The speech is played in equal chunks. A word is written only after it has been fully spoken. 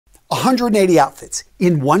180 outfits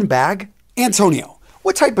in one bag? Antonio,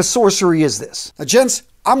 what type of sorcery is this? Now, gents,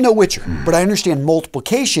 I'm no witcher, but I understand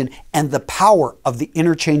multiplication and the power of the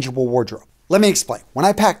interchangeable wardrobe. Let me explain. When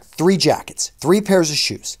I pack 3 jackets, 3 pairs of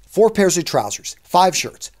shoes, 4 pairs of trousers, 5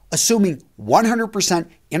 shirts, assuming 100%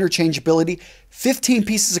 interchangeability, 15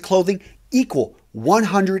 pieces of clothing equal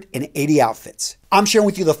 180 outfits. I'm sharing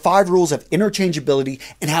with you the 5 rules of interchangeability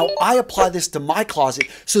and how I apply this to my closet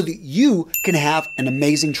so that you can have an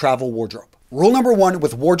amazing travel wardrobe. Rule number 1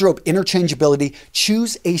 with wardrobe interchangeability,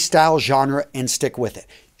 choose a style genre and stick with it.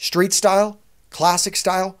 Street style, classic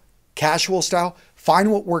style, casual style,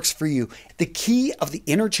 find what works for you. The key of the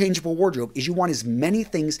interchangeable wardrobe is you want as many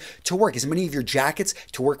things to work, as many of your jackets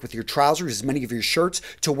to work with your trousers, as many of your shirts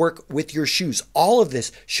to work with your shoes. All of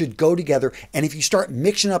this should go together, and if you start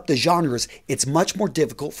mixing up the genres, it's much more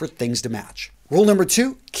difficult for things to match. Rule number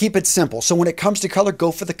 2, keep it simple. So when it comes to color,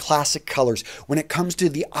 go for the classic colors. When it comes to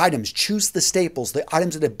the items, choose the staples, the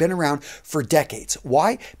items that have been around for decades.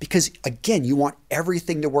 Why? Because again, you want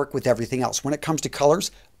everything to work with everything else. When it comes to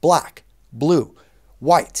colors, black, blue,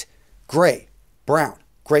 white, gray, brown.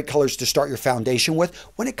 Great colors to start your foundation with.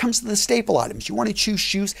 When it comes to the staple items, you want to choose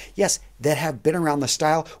shoes, yes, that have been around the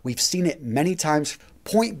style. We've seen it many times.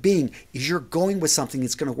 Point being is you're going with something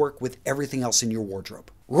that's going to work with everything else in your wardrobe.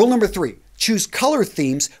 Rule number 3, choose color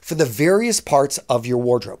themes for the various parts of your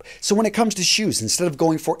wardrobe. So when it comes to shoes, instead of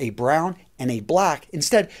going for a brown and a black,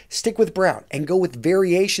 instead stick with brown and go with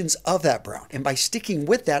variations of that brown. And by sticking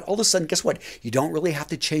with that, all of a sudden, guess what? You don't really have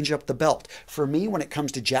to change up the belt. For me, when it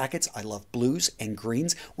comes to jackets, I love blues and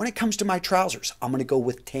greens. When it comes to my trousers, I'm gonna go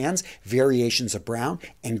with tans, variations of brown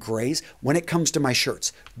and grays. When it comes to my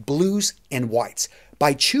shirts, blues and whites.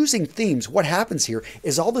 By choosing themes, what happens here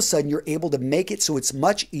is all of a sudden you're able to make it so it's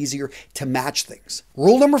much easier to match things.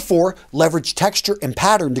 Rule number 4, leverage texture and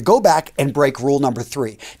pattern to go back and break rule number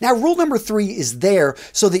 3. Now, rule number 3 is there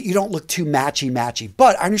so that you don't look too matchy-matchy,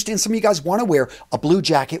 but I understand some of you guys want to wear a blue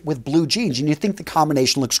jacket with blue jeans and you think the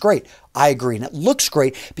combination looks great. I agree, and it looks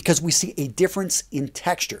great because we see a difference in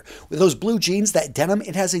texture. With those blue jeans, that denim,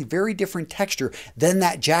 it has a very different texture than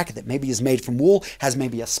that jacket that maybe is made from wool, has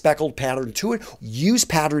maybe a speckled pattern to it. Use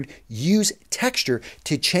pattern, use texture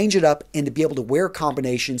to change it up and to be able to wear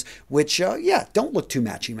combinations which, don't look too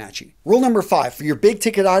matchy-matchy. Rule number 5, for your big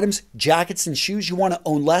ticket items, jackets and shoes, you want to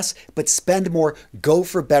own less but spend more, go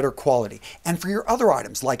for better quality. And for your other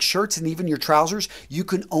items like shirts and even your trousers, you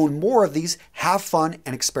can own more of these, have fun,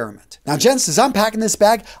 and experiment. Now, gents, as I'm packing this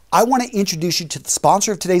bag, I want to introduce you to the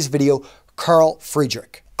sponsor of today's video, Carl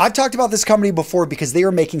Friedrich. I've talked about this company before because they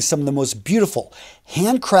are making some of the most beautiful,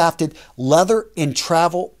 handcrafted leather and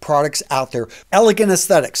travel products out there. Elegant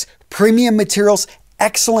aesthetics, premium materials,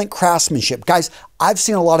 excellent craftsmanship. Guys, I've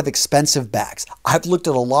seen a lot of expensive bags. I've looked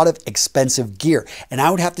at a lot of expensive gear, and I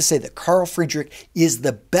would have to say that Carl Friedrich is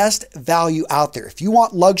the best value out there. If you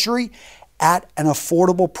want luxury at an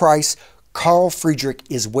affordable price, Carl Friedrich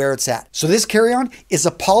is where it's at. So this carry-on is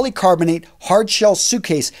a polycarbonate hard shell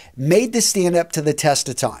suitcase made to stand up to the test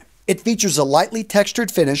of time. It features a lightly textured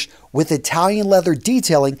finish with Italian leather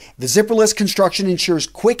detailing. The zipperless construction ensures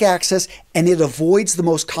quick access and it avoids the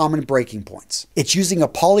most common breaking points. It's using a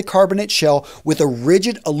polycarbonate shell with a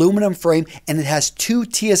rigid aluminum frame and it has 2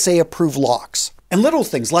 TSA approved locks. And little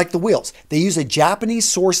things like the wheels. They use a Japanese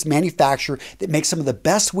sourced manufacturer that makes some of the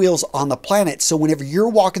best wheels on the planet. So whenever you're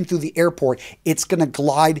walking through the airport, it's gonna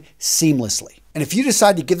glide seamlessly. And if you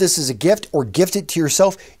decide to give this as a gift or gift it to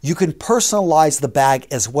yourself, you can personalize the bag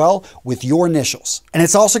as well with your initials. And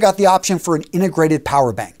it's also got the option for an integrated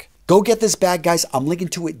power bank. Go get this bag, guys. I'm linking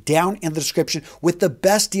to it down in the description with the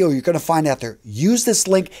best deal you're going to find out there. Use this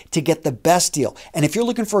link to get the best deal. And if you're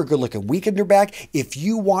looking for a good looking weekender bag, if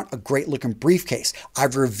you want a great looking briefcase,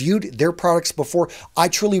 I've reviewed their products before. I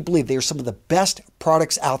truly believe they are some of the best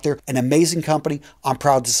products out there. An amazing company. I'm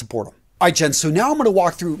proud to support them. All right, Jen, so now I'm going to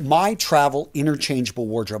walk through my travel interchangeable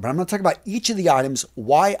wardrobe. And I'm going to talk about each of the items,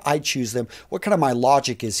 why I choose them, what kind of my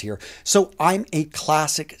logic is here. So I'm a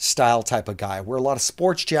classic style type of guy. I wear a lot of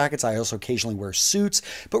sports jackets. I also occasionally wear suits,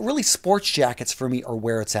 but really sports jackets for me are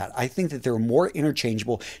where it's at. I think that they're more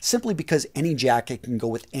interchangeable simply because any jacket can go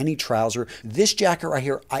with any trouser. This jacket right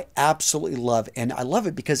here, I absolutely love, and I love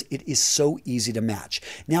it because it is so easy to match.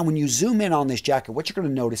 Now, when you zoom in on this jacket, what you're going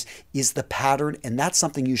to notice is the pattern, and that's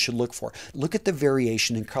something you should look for. Look at the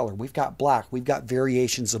variation in color. We've got black, we've got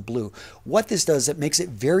variations of blue. What this does, it makes it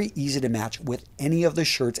very easy to match with any of the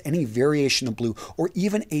shirts, any variation of blue, or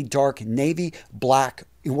even a dark navy, black,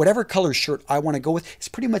 in whatever color shirt I want to go with, it's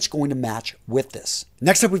pretty much going to match with this.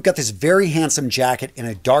 Next up, we've got this very handsome jacket in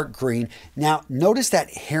a dark green. Now, notice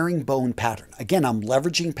that herringbone pattern. Again, I'm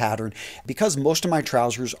leveraging pattern because most of my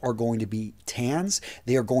trousers are going to be tans.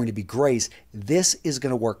 They are going to be grays. This is going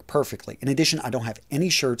to work perfectly. In addition, I don't have any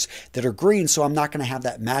shirts that are green, so I'm not going to have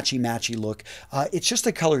that matchy-matchy look. It's just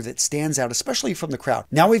a color that stands out, especially from the crowd.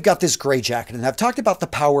 Now we've got this gray jacket, and I've talked about the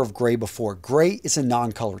power of gray before. Gray is a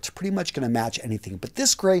non-color. It's pretty much going to match anything, but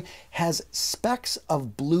this gray has specks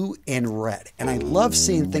of blue and red, and I love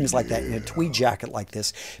seeing things like that in a tweed jacket like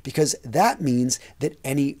this because that means that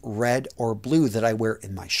any red or blue that I wear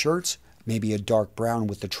in my shirts, maybe a dark brown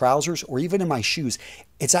with the trousers, or even in my shoes,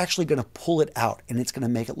 it's actually going to pull it out and it's going to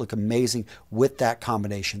make it look amazing with that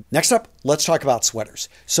combination. Next up, let's talk about sweaters.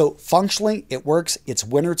 So functionally, it works. It's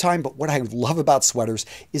wintertime, but what I love about sweaters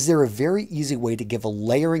is they're a very easy way to give a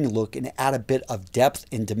layering look and add a bit of depth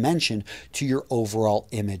and dimension to your overall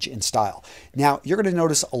image and style. Now, you're going to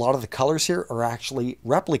notice a lot of the colors here are actually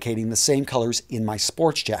replicating the same colors in my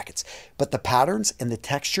sports jackets, but the patterns and the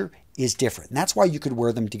texture is different. And that's why you could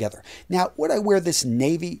wear them together. Now, would I wear this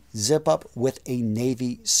navy zip up with a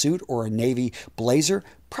navy suit or a navy blazer?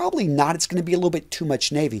 Probably not. It's going to be a little bit too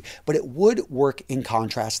much navy, but it would work in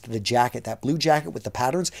contrast to the jacket. That blue jacket with the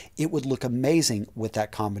patterns, it would look amazing with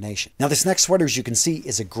that combination. Now, this next sweater, as you can see,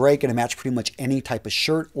 is a gray, going to match pretty much any type of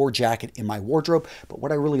shirt or jacket in my wardrobe. But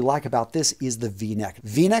what I really like about this is the V-neck.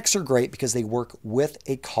 V-necks are great because they work with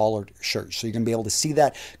a collared shirt. So you're going to be able to see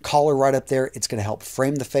that collar right up there. It's going to help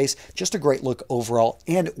frame the face. Just a great look overall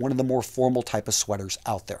and one of the more formal type of sweaters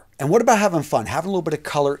out there. And what about having fun? Having a little bit of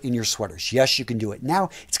color in your sweaters. Yes, you can do it. Now,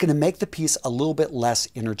 it's going to make the piece a little bit less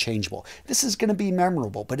interchangeable. This is going to be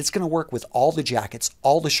memorable, but it's going to work with all the jackets,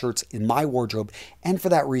 all the shirts in my wardrobe, and for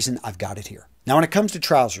that reason, I've got it here. Now, when it comes to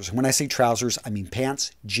trousers, and when I say trousers, I mean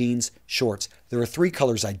pants, jeans, shorts. There are three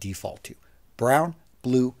colors I default to: brown,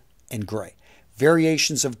 blue, and gray.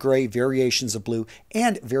 Variations of gray, variations of blue,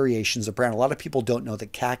 and variations of brown. A lot of people don't know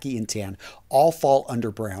that khaki and tan all fall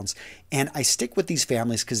under browns, and I stick with these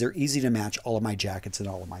families because they're easy to match all of my jackets and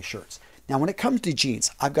all of my shirts. Now, when it comes to jeans,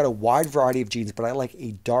 I've got a wide variety of jeans, but I like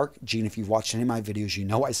a dark jean. If you've watched any of my videos, you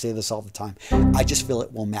know I say this all the time. I just feel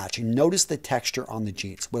it will match. And notice the texture on the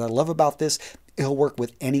jeans. What I love about this, it'll work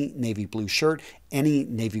with any navy blue shirt, any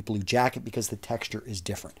navy blue jacket because the texture is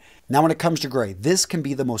different. Now, when it comes to gray, this can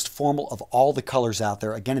be the most formal of all the colors out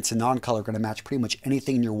there. Again, it's a non-color, going to match pretty much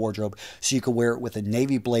anything in your wardrobe. So you could wear it with a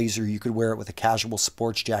navy blazer, you could wear it with a casual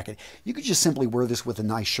sports jacket. You could just simply wear this with a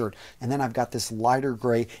nice shirt. And then I've got this lighter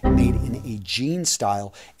gray made in a jean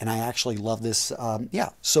style, and I actually love this.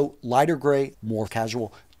 So lighter gray, more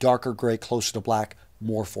casual; darker gray, closer to black,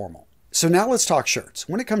 more formal. So now let's talk shirts.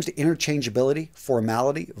 When it comes to interchangeability,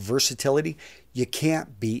 formality, versatility, you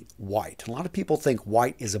can't beat white. A lot of people think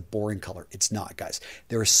white is a boring color. It's not, guys.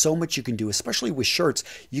 There is so much you can do, especially with shirts.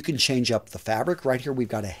 You can change up the fabric. Right here, we've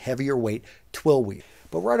got a heavier weight twill weave.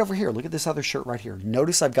 But right over here, look at this other shirt right here.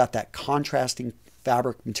 Notice I've got that contrasting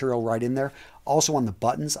fabric material right in there. Also on the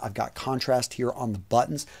buttons, I've got contrast here on the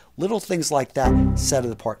buttons. Little things like that set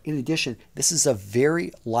it apart. In addition, this is a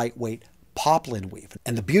very lightweight poplin weave.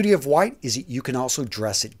 And the beauty of white is that you can also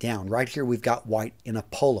dress it down. Right here, we've got white in a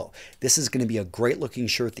polo. This is going to be a great looking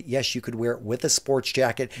shirt that, yes, you could wear it with a sports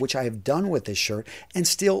jacket, which I have done with this shirt, and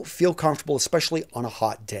still feel comfortable, especially on a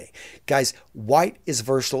hot day. Guys, white is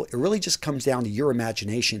versatile. It really just comes down to your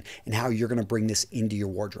imagination and how you're going to bring this into your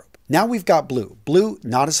wardrobe. Now we've got blue. Blue,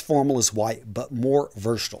 not as formal as white, but more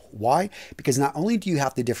versatile. Why? Because not only do you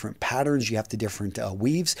have the different patterns, you have the different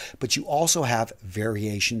weaves, but you also have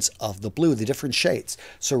variations of the blue, the different shades.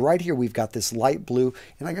 So right here, we've got this light blue,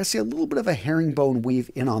 and I gotta see a little bit of a herringbone weave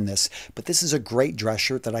in on this, but this is a great dress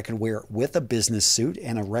shirt that I can wear with a business suit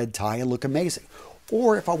and a red tie and look amazing.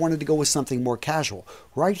 Or if I wanted to go with something more casual,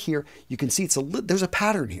 right here, you can see there's a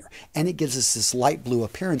pattern here, and it gives us this light blue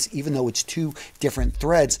appearance, even though it's two different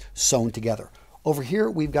threads sewn together. Over here,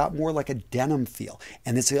 we've got more like a denim feel,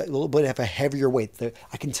 and it's a little bit of a heavier weight.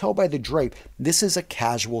 I can tell by the drape, this is a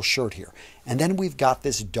casual shirt here. And then we've got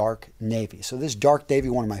this dark navy. So this dark navy,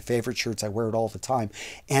 one of my favorite shirts, I wear it all the time.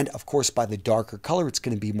 And of course, by the darker color, it's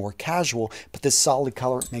going to be more casual, but this solid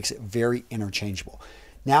color makes it very interchangeable.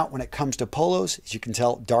 Now, when it comes to polos, as you can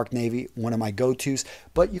tell, dark navy, one of my go-tos,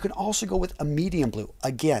 but you can also go with a medium blue.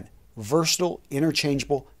 Again, versatile,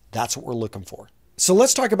 interchangeable, that's what we're looking for. So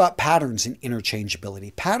let's talk about patterns and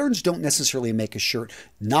interchangeability. Patterns don't necessarily make a shirt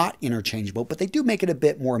not interchangeable, but they do make it a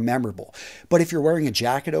bit more memorable. But if you're wearing a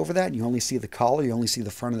jacket over that and you only see the collar, you only see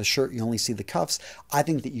the front of the shirt, you only see the cuffs, I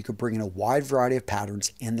think that you could bring in a wide variety of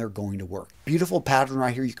patterns and they're going to work. Beautiful pattern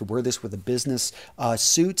right here. You could wear this with a business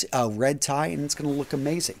suit, a red tie, and it's going to look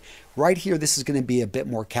amazing. Right here, this is going to be a bit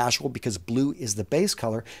more casual because blue is the base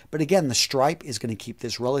color. But again, the stripe is going to keep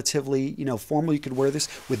this relatively, formal. You could wear this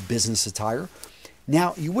with business attire.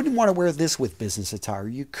 Now, you wouldn't want to wear this with business attire.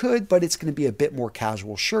 You could, but it's going to be a bit more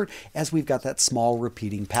casual shirt as we've got that small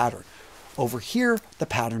repeating pattern. Over here, the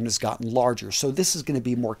pattern has gotten larger. So this is going to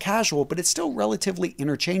be more casual, but it's still relatively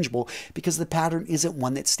interchangeable because the pattern isn't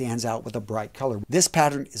one that stands out with a bright color. This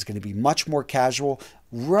pattern is going to be much more casual.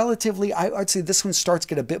 Relatively, I'd say this one starts to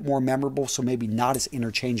get a bit more memorable, so maybe not as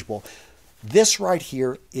interchangeable. This right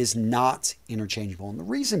here is not interchangeable, and the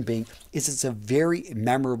reason being is it's a very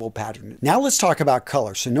memorable pattern. Now let's talk about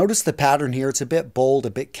color. So notice the pattern here. It's a bit bold, a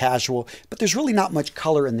bit casual, but there's really not much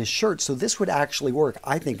color in this shirt, so this would actually work,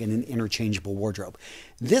 I think, in an interchangeable wardrobe.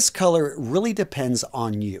 This color really depends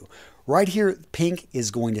on you. Right here, pink is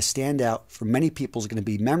going to stand out. For many people, it's going to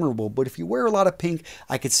be memorable, but if you wear a lot of pink,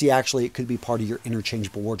 I could see actually it could be part of your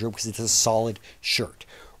interchangeable wardrobe because it's a solid shirt.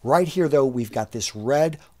 Right here, though, we've got this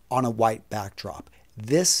red on a white backdrop.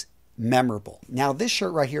 This memorable. Now this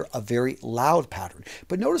shirt right here, a very loud pattern,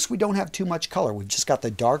 but notice we don't have too much color. We've just got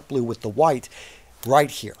the dark blue with the white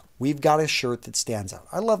right here. We've got a shirt that stands out.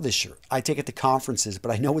 I love this shirt. I take it to conferences,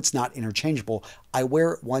 but I know it's not interchangeable. I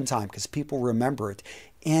wear it one time because people remember it.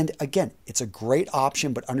 And again, it's a great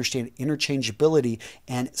option, but understand interchangeability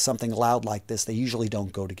and something loud like this, they usually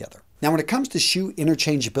don't go together. Now, when it comes to shoe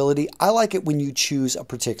interchangeability, I like it when you choose a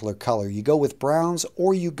particular color. You go with browns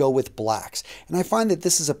or you go with blacks. And I find that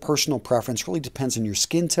this is a personal preference, really depends on your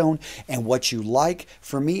skin tone and what you like.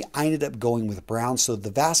 For me, I ended up going with brown, so the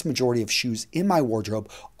vast majority of shoes in my wardrobe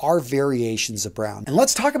are variations of brown. And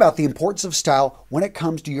let's talk about the importance of style when it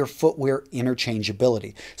comes to your footwear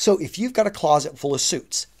interchangeability. So if you've got a closet full of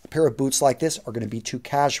suits, a pair of boots like this are going to be too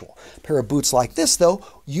casual. A pair of boots like this, though,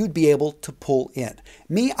 you'd be able to pull in.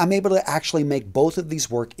 Me, I'm able to actually make both of these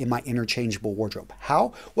work in my interchangeable wardrobe.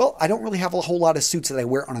 How? Well, I don't really have a whole lot of suits that I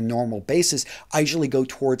wear on a normal basis. I usually go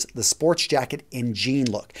towards the sports jacket and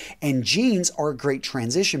jean look. And jeans are a great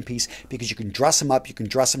transition piece because you can dress them up, you can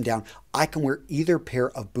dress them down. I can wear either pair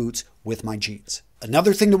of boots with my jeans.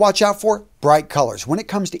 Another thing to watch out for, bright colors. When it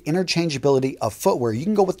comes to interchangeability of footwear, you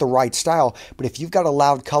can go with the right style, but if you've got a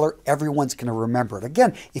loud color, everyone's going to remember it.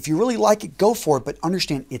 Again, if you really like it, go for it, but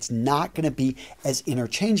understand it's not going to be as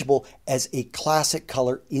interchangeable as a classic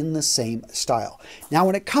color in the same style. Now,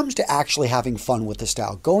 when it comes to actually having fun with the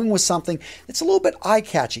style, going with something that's a little bit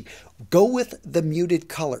eye-catching, go with the muted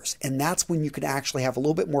colors, and that's when you can actually have a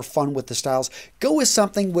little bit more fun with the styles. Go with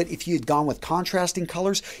something with, if you had gone with contrasting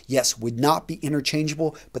colors, yes, would not be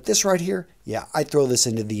interchangeable, but this right here, yeah, I'd throw this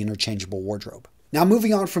into the interchangeable wardrobe. Now,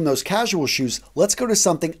 moving on from those casual shoes, let's go to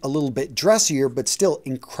something a little bit dressier, but still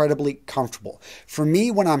incredibly comfortable. For me,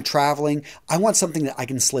 when I'm traveling, I want something that I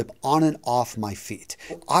can slip on and off my feet.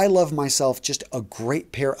 I love myself just a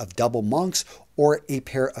great pair of double monks or a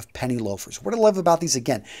pair of penny loafers. What I love about these,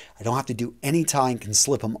 again, I don't have to do any tying, can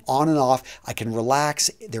slip them on and off. I can relax.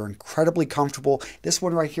 They're incredibly comfortable. This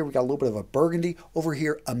one right here, we got a little bit of a burgundy. Over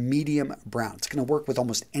here, a medium brown. It's going to work with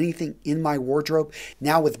almost anything in my wardrobe.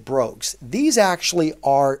 Now with brogues. These actually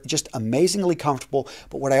are just amazingly comfortable,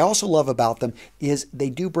 but what I also love about them is they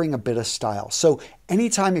do bring a bit of style. So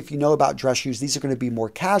anytime, if you know about dress shoes, these are going to be more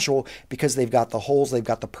casual because they've got the holes, they've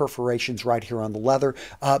got the perforations right here on the leather.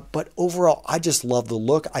 But overall, I just love the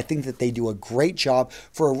look. I think that they do a great job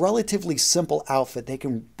for a relatively simple outfit. They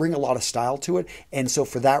can bring a lot of style to it. And so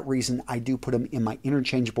for that reason, I do put them in my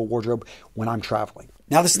interchangeable wardrobe when I'm traveling.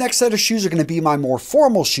 Now, this next set of shoes are going to be my more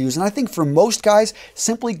formal shoes, and I think for most guys,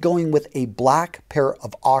 simply going with a black pair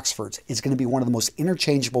of Oxfords is going to be one of the most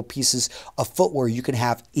interchangeable pieces of footwear you can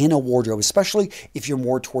have in a wardrobe, especially if you're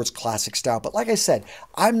more towards classic style. But like I said,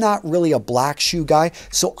 I'm not really a black shoe guy,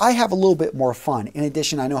 so I have a little bit more fun. In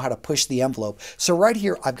addition, I know how to push the envelope. So right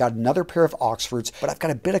here, I've got another pair of Oxfords, but I've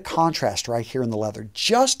got a bit of contrast right here in the leather,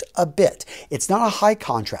 just a bit. It's not a high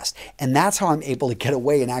contrast, and that's how I'm able to get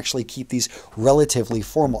away and actually keep these relatively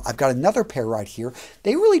formal. I've got another pair right here.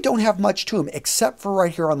 They really don't have much to them except for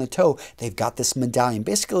right here on the toe. They've got this medallion,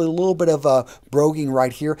 basically a little bit of a broguing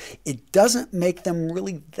right here. It doesn't make them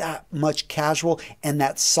really that much casual, and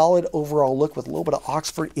that solid overall look with a little bit of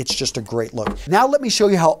Oxford, it's just a great look. Now let me show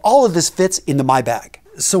you how all of this fits into my bag.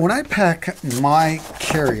 So when I pack my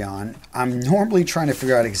carry-on, I'm normally trying to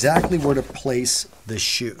figure out exactly where to place the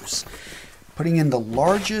shoes. Putting in the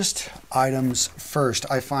largest items first,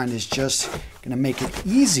 I find, is just going to make it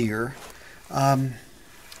easier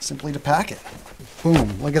simply to pack it.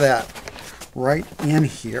 Boom, look at that. Right in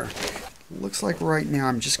here. Looks like right now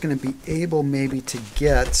I'm just going to be able maybe to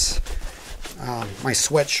get my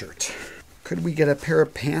sweatshirt. Could we get a pair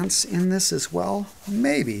of pants in this as well?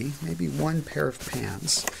 Maybe one pair of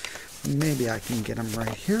pants. Maybe I can get them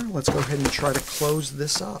right here. Let's go ahead and try to close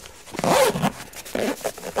this up.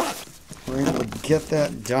 We're able to get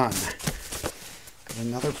that done. Got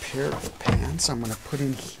another pair of pants I'm going to put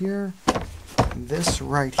in here. This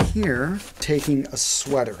right here, taking a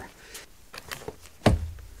sweater.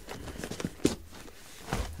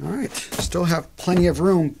 All right, still have plenty of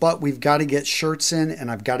room, but we've got to get shirts in, and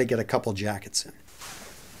I've got to get a couple jackets in.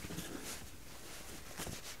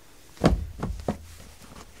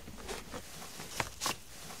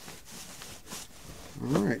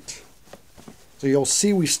 All right, so you'll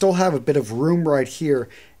see we still have a bit of room right here,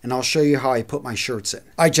 and I'll show you how I put my shirts in.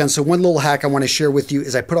 All right, Jen, so one little hack I want to share with you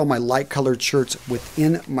is I put all my light colored shirts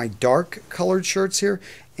within my dark colored shirts here.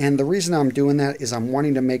 And the reason I'm doing that is I'm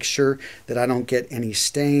wanting to make sure that I don't get any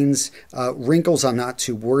stains. Wrinkles I'm not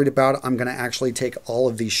too worried about. I'm going to actually take all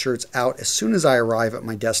of these shirts out as soon as I arrive at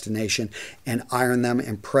my destination and iron them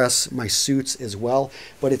and press my suits as well.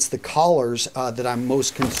 But it's the collars that I'm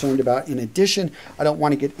most concerned about. In addition, I don't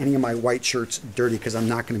want to get any of my white shirts dirty because I'm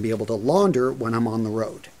not going to be able to launder when I'm on the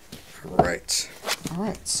road. All right,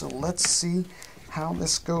 so let's see how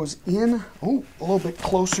this goes in. Oh, a little bit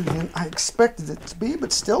closer than I expected it to be,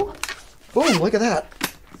 but still, boom, look at that.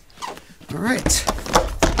 All right.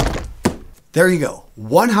 There you go.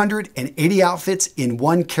 180 outfits in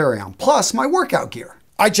one carry-on, plus my workout gear.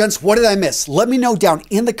 All right, gents, what did I miss? Let me know down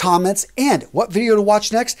in the comments. And what video to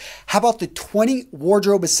watch next? How about the 20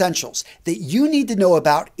 wardrobe essentials that you need to know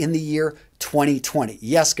about in the year 2020.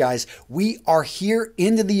 Yes, guys, we are here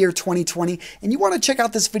into the year 2020, and you want to check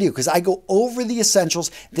out this video because I go over the essentials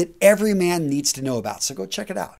that every man needs to know about. So go check it out.